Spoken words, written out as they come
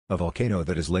A volcano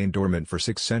that has lain dormant for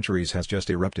 6 centuries has just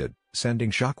erupted,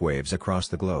 sending shockwaves across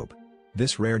the globe.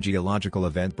 This rare geological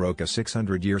event broke a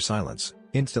 600-year silence,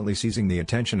 instantly seizing the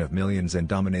attention of millions and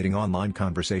dominating online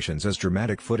conversations as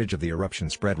dramatic footage of the eruption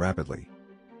spread rapidly.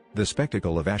 The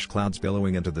spectacle of ash clouds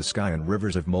billowing into the sky and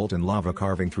rivers of molten lava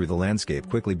carving through the landscape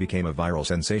quickly became a viral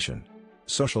sensation.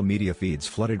 Social media feeds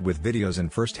flooded with videos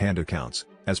and first-hand accounts,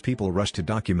 as people rushed to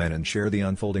document and share the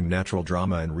unfolding natural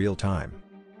drama in real time.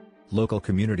 Local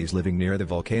communities living near the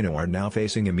volcano are now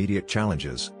facing immediate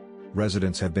challenges.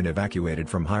 Residents have been evacuated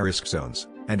from high-risk zones,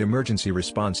 and emergency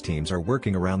response teams are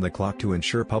working around the clock to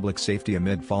ensure public safety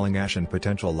amid falling ash and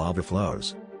potential lava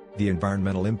flows. The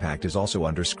environmental impact is also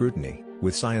under scrutiny,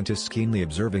 with scientists keenly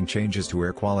observing changes to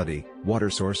air quality, water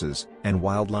sources, and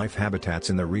wildlife habitats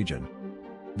in the region.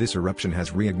 This eruption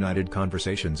has reignited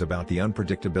conversations about the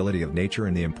unpredictability of nature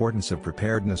and the importance of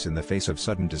preparedness in the face of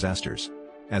sudden disasters.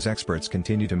 As experts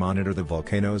continue to monitor the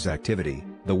volcano's activity,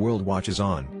 the world watches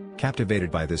on,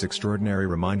 captivated by this extraordinary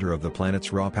reminder of the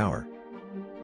planet's raw power.